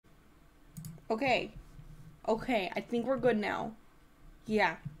Okay. Okay, I think we're good now.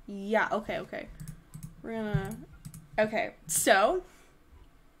 Yeah. Yeah, okay. We're gonna... Okay, so...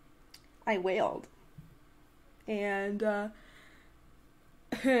 I wailed. And,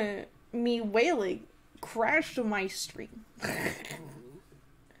 me wailing crashed my stream.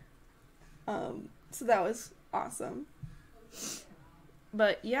 So that was awesome.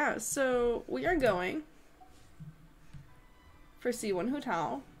 But yeah, so we are going for C1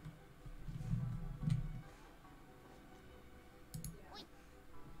 Hotel.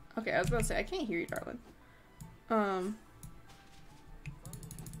 Okay, I was about to say, I can't hear you, darling.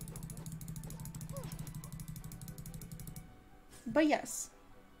 But yes.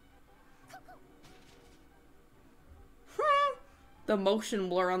 The motion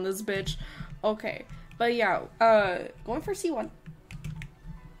blur on this bitch. Okay, but yeah, going for C1.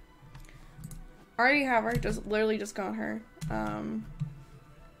 Already have her, literally just got her. And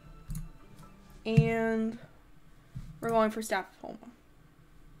we're going for Staff of Homa.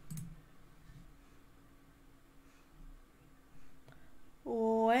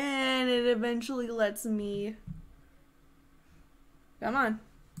 When it eventually lets me. Come on.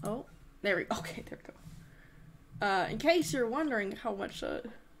 Oh, there we go. Okay, there we go. In case you're wondering how much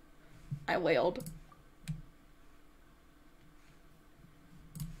I wailed.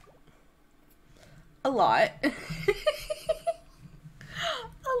 A lot.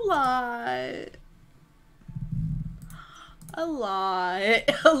 A lot. A lot.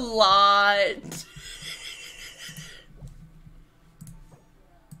 A lot.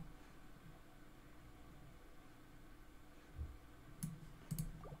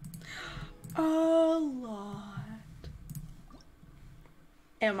 A lot.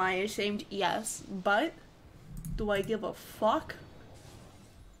 Am I ashamed? Yes. But do I give a fuck?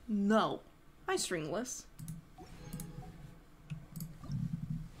 No. I'm stringless.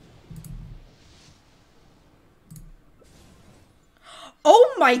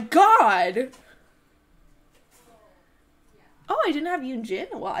 Oh my god! Oh, I didn't have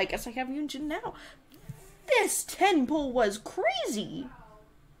Yunjin? Well, I guess I have Yunjin now. This 10 pull was crazy!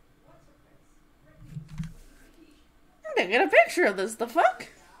 I'm gonna get a picture of this, the fuck?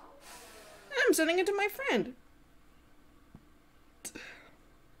 I'm sending it to my friend.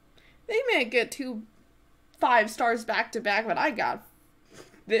 They may get 2 5 stars back to back, but I got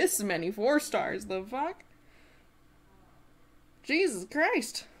this many 4 stars, the fuck? Jesus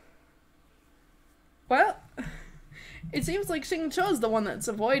Christ. Well, it seems like Xingqiu's the one that's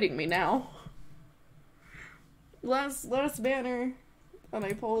avoiding me now. Last banner that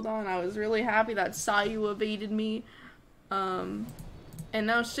I pulled on, I was really happy that Sayu evaded me. And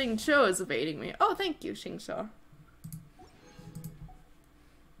now Xingqiu is evading me. Oh, thank you, Xingqiu.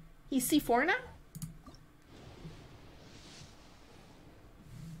 He's C4 now?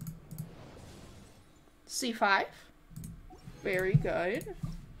 C5. Very good.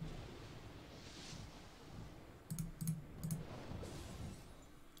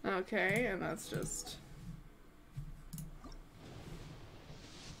 Okay, and that's just...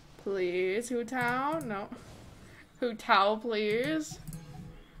 Please, Hu Tao? No. Hu Tao, please.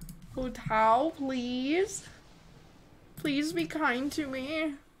 Hu Tao, please. Please be kind to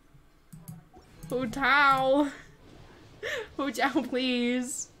me. Hu Tao. Hu Tao,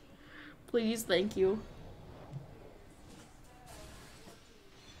 please. Please, thank you.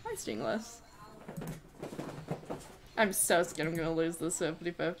 Hi, Stingless. I'm so scared I'm gonna lose this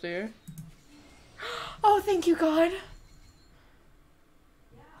 50-50. Oh, thank you, God.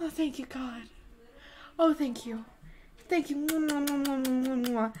 Oh, thank you, God. Oh, thank you. Thank you.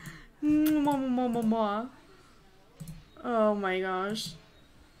 Oh my gosh.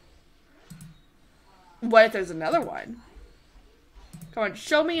 What if there's another one? Come on,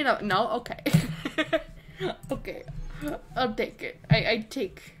 show me another. No? Okay. Okay. I'll take it. I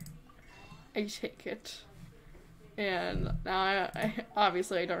take it. And now I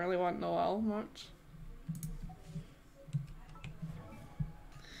obviously I don't really want Noelle much.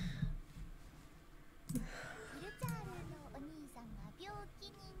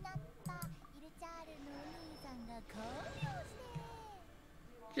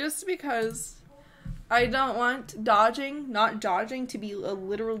 Just because I don't want not dodging to be a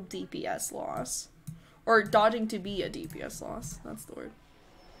literal DPS loss. Or dodging to be a DPS loss. That's the word.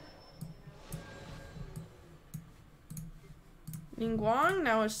 Ningguang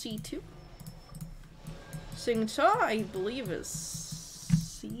now is C2. Xingqiu, I believe, is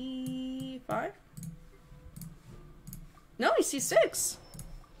C5? No, he's C6.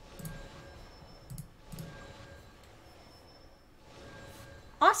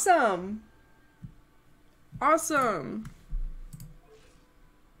 Awesome. Awesome.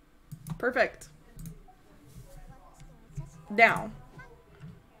 Perfect. Now,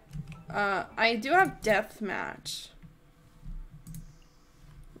 I do have deathmatch.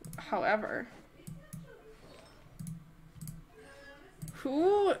 However,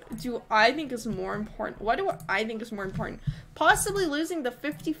 who do I think is more important? What do I think is more important? Possibly losing the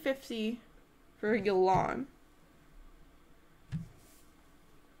 50-50 for Yulon.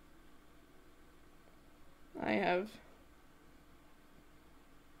 I have...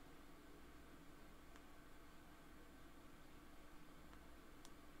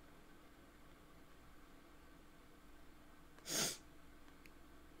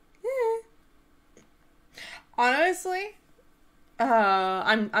 Honestly,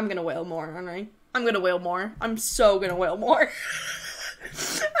 I'm gonna wail more, aren't I? I'm gonna wail more. I'm so gonna wail more. I'm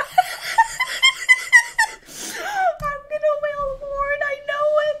gonna wail more and I know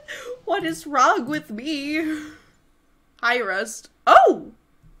it. What is wrong with me? Hi, Rust. Oh!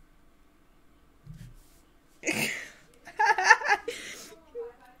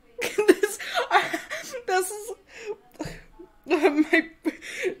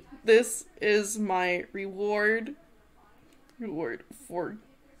 This is my reward for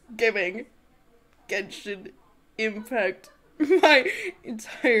giving Genshin Impact my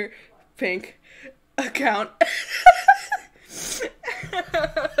entire bank account.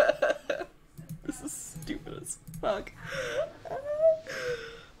 This is stupid as fuck.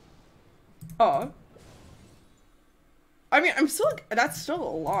 Oh. I mean, I'm still, that's still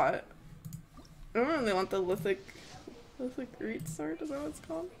a lot. I don't really want the lithic reed sword, is that what it's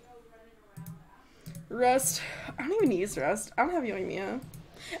called? Rust. I don't even use Rust. I don't have Yoimiya.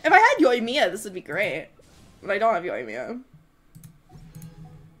 If I had Yoimiya, this would be great. But I don't have Yoimiya.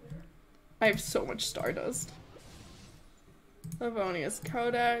 I have so much Stardust. Livonius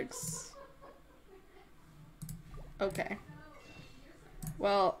Codex. Okay.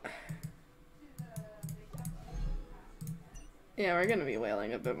 Well. Yeah, we're gonna be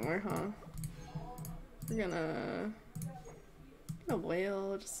wailing a bit more, huh? We're gonna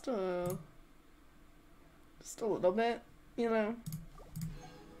wail just a little bit, you know?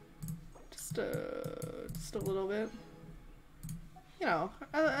 Just a little bit. You know,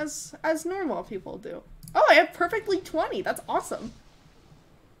 as normal people do. Oh, I have perfectly 20. That's awesome.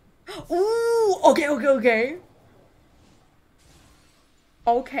 Ooh, okay.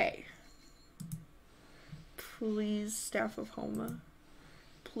 Okay. Please, Staff of Homa.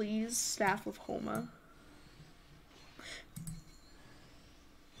 Please, Staff of Homa.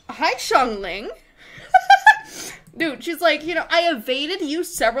 Hi, Xiangling. Dude, she's like, you know, I evaded you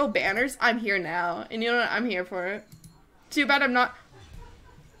several banners. I'm here now. And you know what? I'm here for it. Too bad I'm not...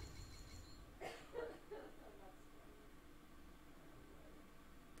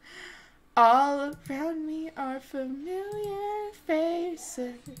 All around me are familiar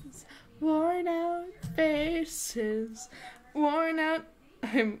faces. Worn out faces. Worn out...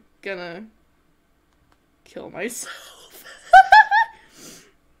 I'm gonna kill myself.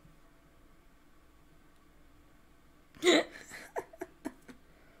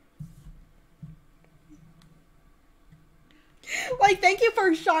 Like, thank you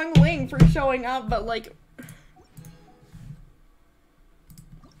for Xiangling for showing up, but like,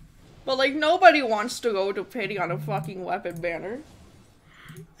 nobody wants to go to pity on a fucking weapon banner.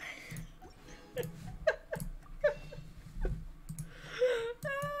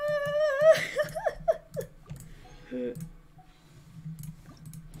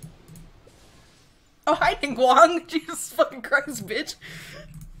 Oh, hi, Ningguang! Jesus fucking Christ, bitch!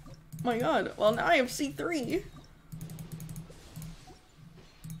 My god, well now I have C3.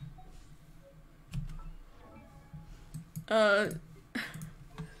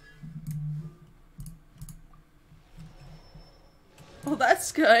 Well,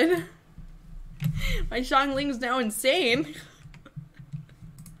 that's good. My Xiangling's now insane.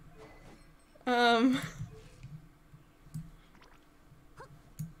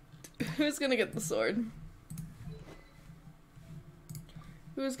 Who's gonna get the sword?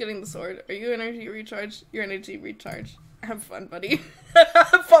 Who's getting the sword? Are you energy recharged? You're energy recharged. Have fun, buddy.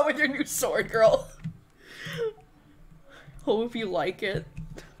 Have fun with your new sword, girl. Hope you like it.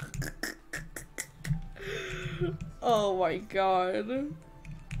 Oh my god.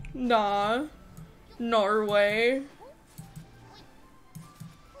 Nah. Norway.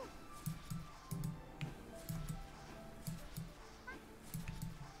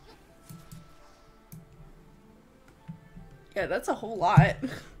 Yeah, that's a whole lot.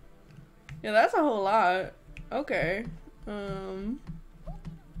 Yeah, that's a whole lot. Okay.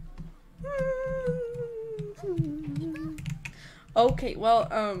 Okay,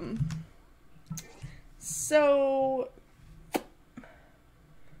 well,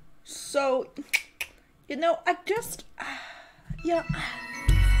 So, you know, I just, yeah.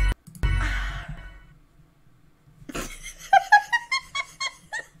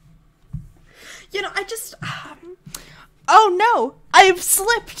 You know, I just, oh no, I've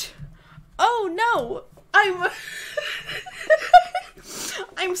slipped. Oh no,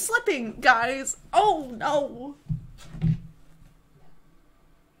 I'm slipping, guys. Oh no.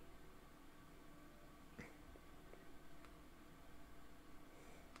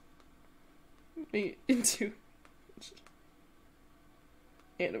 Me into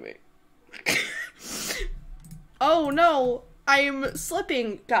anime. Oh no, I'm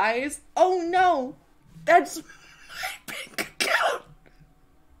slipping, guys. Oh no, that's my bank account.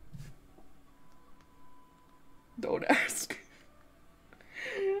 Don't ask.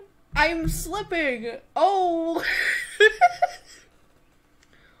 I'm slipping. Oh.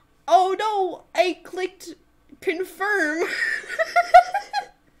 Oh no, I clicked confirm.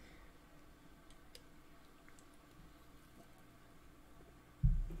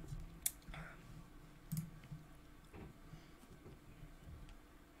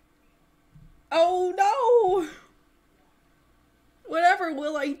 Oh no! Whatever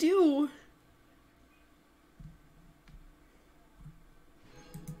will I do?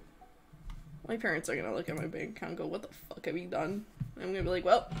 My parents are gonna look at my bank account and go, what the fuck have you done? And I'm gonna be like,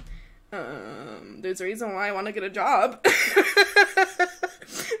 well, there's a reason why I want to get a job.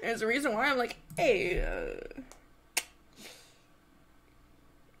 There's a reason why I'm like, hey,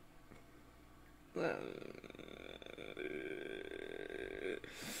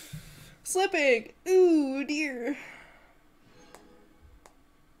 slipping. Ooh, dear.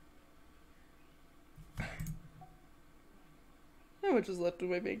 How much is left in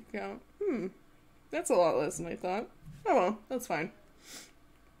my bank account? That's a lot less than I thought. Oh well, that's fine.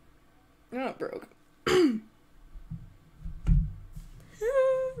 I'm not broke.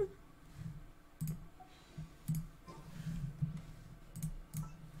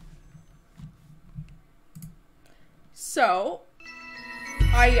 So,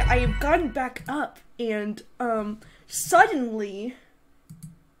 I've gotten back up and, suddenly,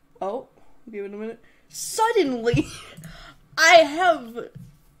 oh, give it a minute, suddenly, I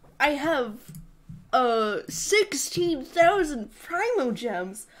have 16,000 Primo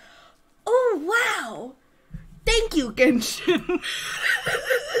Gems. Oh, wow. Thank you, Genshin.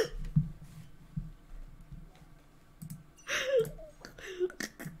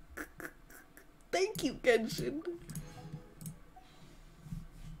 Thank you, Genshin.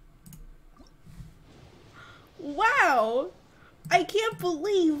 Wow. I can't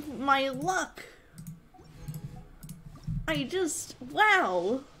believe my luck.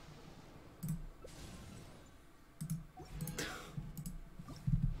 Wow.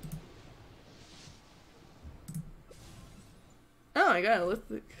 Oh my god, look.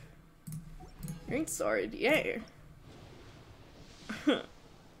 You ain't sorry, yeah.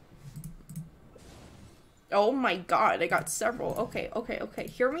 Oh my god, I got several. Okay.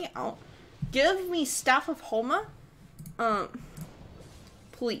 Hear me out. Give me Staff of Homa.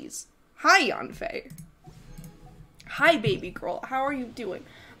 Please. Hi, Yanfei. Hi, baby girl. How are you doing?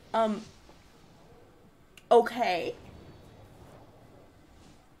 Okay.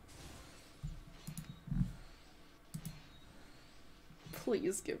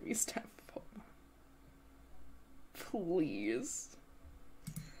 Please give me Staff of Homa. Please.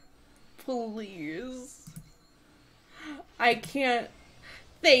 Please. I can't.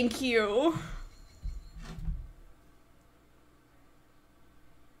 Thank you.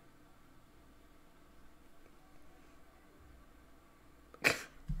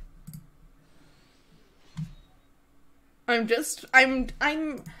 I am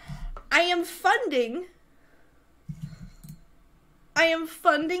funding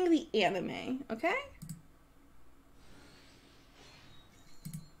the anime, okay?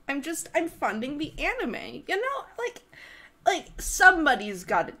 I'm funding the anime, you know? Like, somebody's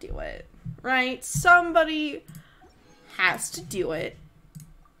gotta do it, right? Somebody has to do it,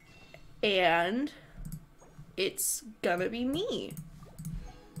 and it's gonna be me.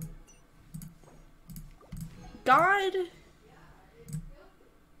 God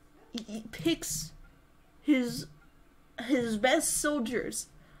picks his best soldiers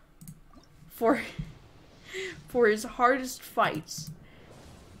for his hardest fights,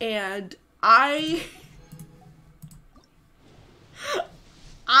 and I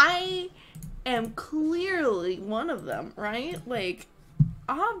am clearly one of them, right? Like,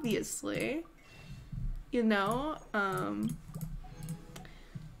 obviously, you know,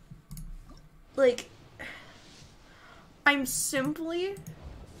 like, I'm simply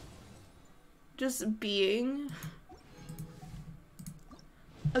just being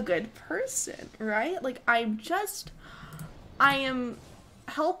a good person, right? Like, I am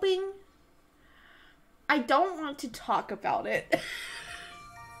helping. I don't want to talk about it.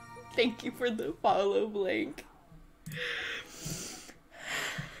 Thank you for the follow, Blake.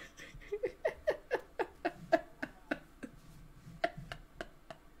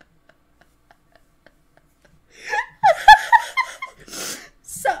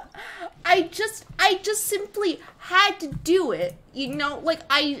 So, I just simply had to do it, you know, like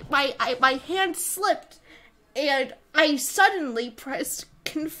my hand slipped and I suddenly pressed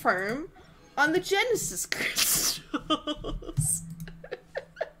confirm on the Genesis crystals.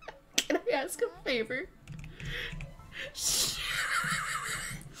 Can I ask a favor?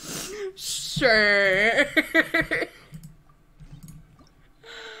 Sure.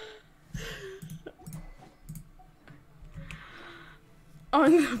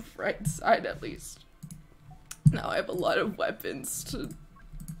 On the bright side, at least. Now I have a lot of weapons to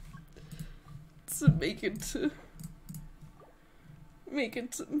make it to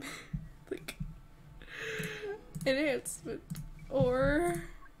like enhancement or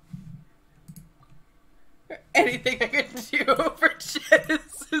anything I can do for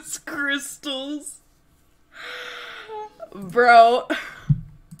Genesis crystals. Bro.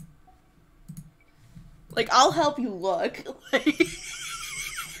 Like, I'll help you look. Like,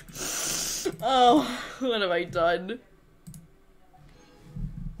 oh, what have I done?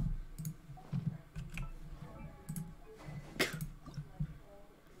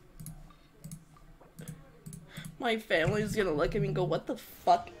 My family's gonna look at me and go, what the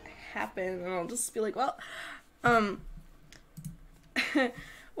fuck happened? And I'll just be like, well,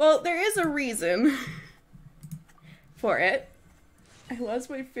 well, there is a reason for it. I lost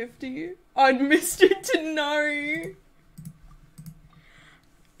my 50 on Mr. Tanari.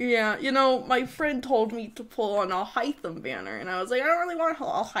 Yeah, you know, my friend told me to pull on I'll hide them banner, and I was like, I don't really want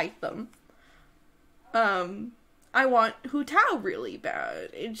I'll hide them. I want Hu Tao really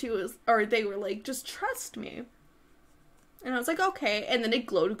bad. And they were like, just trust me. And I was like, okay. And then it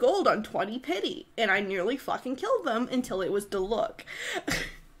glowed gold on 20 pity. And I nearly fucking killed them until it was the look.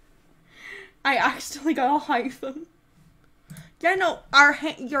 I accidentally got all hide them. Yeah, no,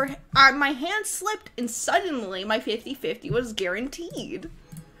 my hand slipped and suddenly my 50-50 was guaranteed.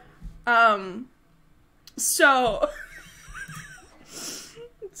 So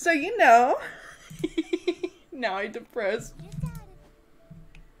you know, now I'm depressed.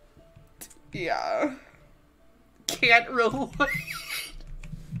 Yeah. Can't relate.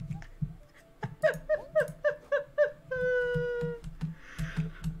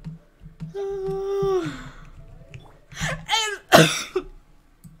 And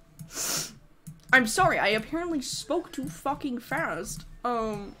I'm sorry, I apparently spoke too fucking fast.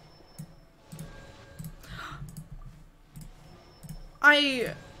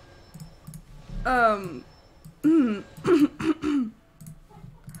 I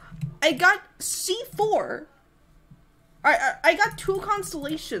got C4. I got 2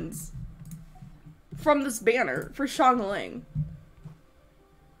 constellations from this banner for Xiangling.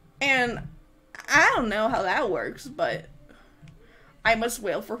 And I don't know how that works, but I must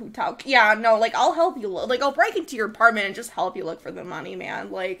wail for Hu Tao. Yeah, no, like, I'll help you look. Like, I'll break into your apartment and just help you look for the money,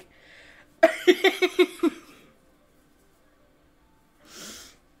 man. Like,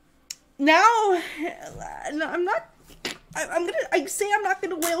 now, no, I say I'm not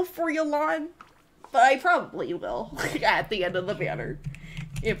gonna wail for Yolan, but I probably will at the end of the banner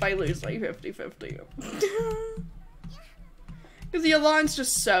if I lose my 50-50. Because Yolan's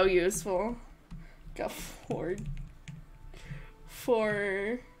just so useful. Got for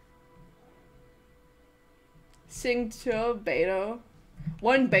Xingqiu, Beidou.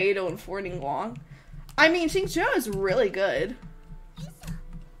 1 Beidou and 4 Ningguang. I mean, Xingqiu is really good.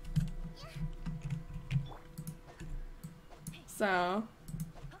 So.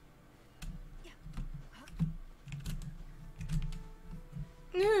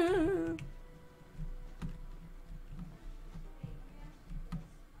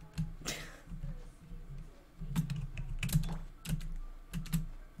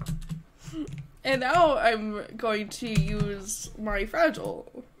 And now I'm going to use my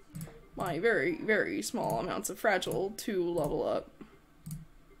fragile, my very, very small amounts of fragile to level up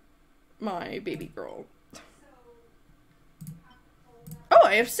my baby girl. Oh,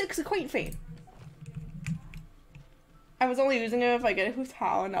 I have 6 Acquaint Fate. I was only using it if I get a Hu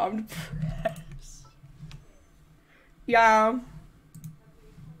Tao, and now I'm depressed. Yeah.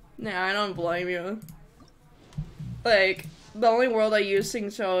 Nah, I don't blame you. Like, the only world I use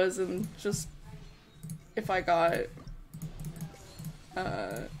Xingqiu is in just if I got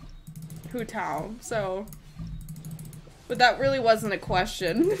Hu Tao, so But that really wasn't a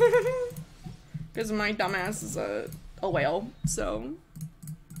question. Because my dumbass is a whale, so.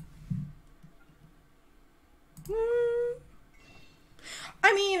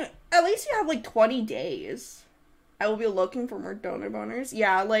 I mean, at least you have like 20 days. I will be looking for more donor boners.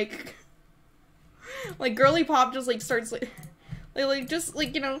 Yeah, like Girly Pop just like starts like just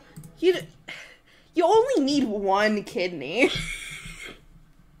like, you know, you only need one kidney.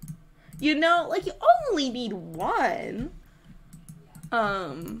 You know, like you only need one.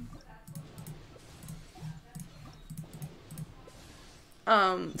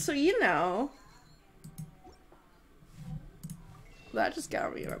 So you know, that just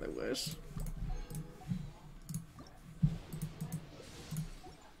got me another wish.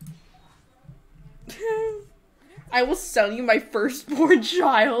 I will sell you my firstborn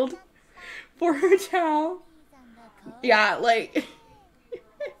child for her towel. Yeah, like.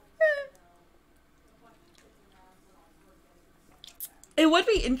 It would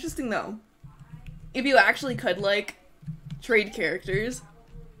be interesting though, if you actually could like trade characters.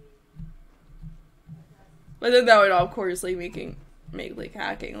 But then that would of course like make like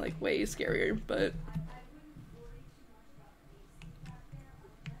hacking like way scarier, but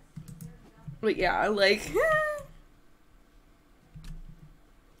yeah, like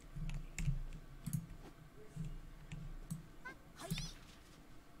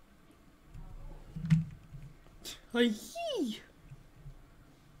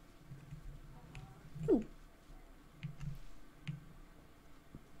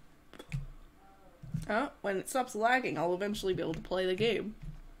when it stops lagging, I'll eventually be able to play the game.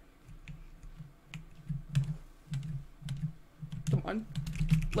 Come on.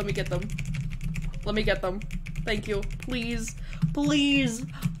 Let me get them. Let me get them. Thank you. Please. Please.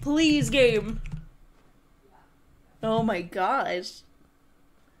 Please, game. Oh my gosh.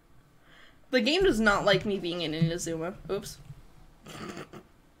 The game does not like me being in Inazuma. Oops.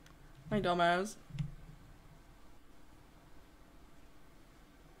 My dumbass.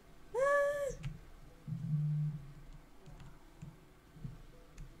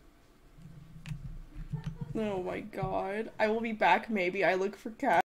 Oh my god. I will be back maybe. I look for cat.